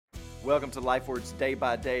Welcome to Life Words Day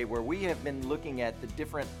by Day, where we have been looking at the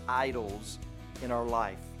different idols in our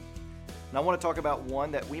life. And I want to talk about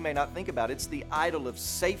one that we may not think about. It's the idol of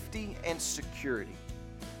safety and security.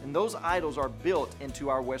 And those idols are built into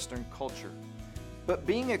our Western culture. But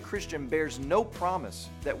being a Christian bears no promise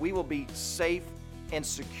that we will be safe and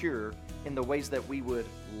secure in the ways that we would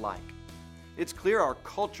like. It's clear our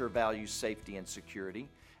culture values safety and security.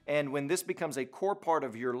 And when this becomes a core part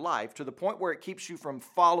of your life to the point where it keeps you from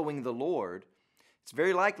following the Lord, it's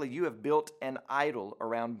very likely you have built an idol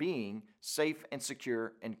around being safe and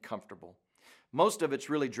secure and comfortable. Most of it's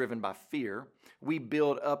really driven by fear. We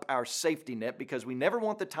build up our safety net because we never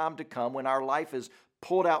want the time to come when our life is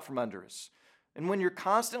pulled out from under us. And when you're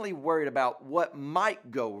constantly worried about what might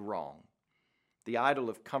go wrong, the idol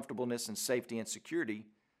of comfortableness and safety and security,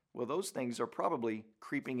 well, those things are probably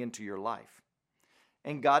creeping into your life.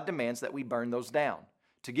 And God demands that we burn those down,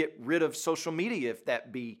 to get rid of social media if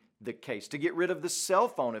that be the case, to get rid of the cell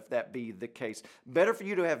phone if that be the case. Better for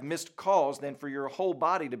you to have missed calls than for your whole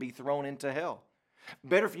body to be thrown into hell.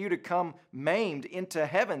 Better for you to come maimed into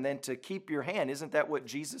heaven than to keep your hand. Isn't that what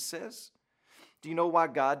Jesus says? Do you know why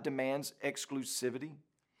God demands exclusivity?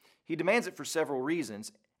 He demands it for several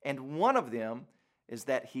reasons, and one of them is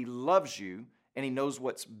that He loves you and He knows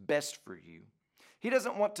what's best for you. He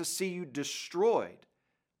doesn't want to see you destroyed,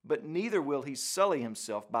 but neither will He sully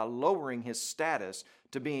Himself by lowering His status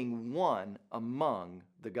to being one among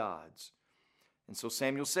the gods. And so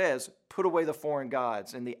Samuel says, put away the foreign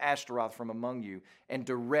gods and the Ashtaroth from among you and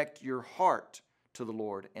direct your heart to the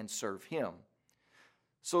Lord and serve Him.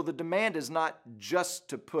 So the demand is not just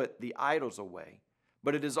to put the idols away,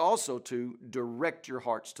 but it is also to direct your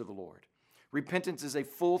hearts to the Lord. Repentance is a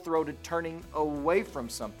full-throated turning away from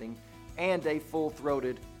something and a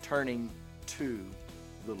full-throated turning to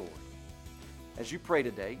the Lord. As you pray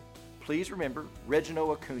today, please remember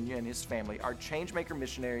Reginald Acuna and his family are changemaker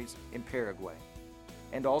missionaries in Paraguay.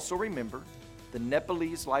 And also remember the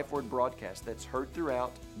Nepalese Life Word broadcast that's heard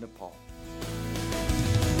throughout Nepal.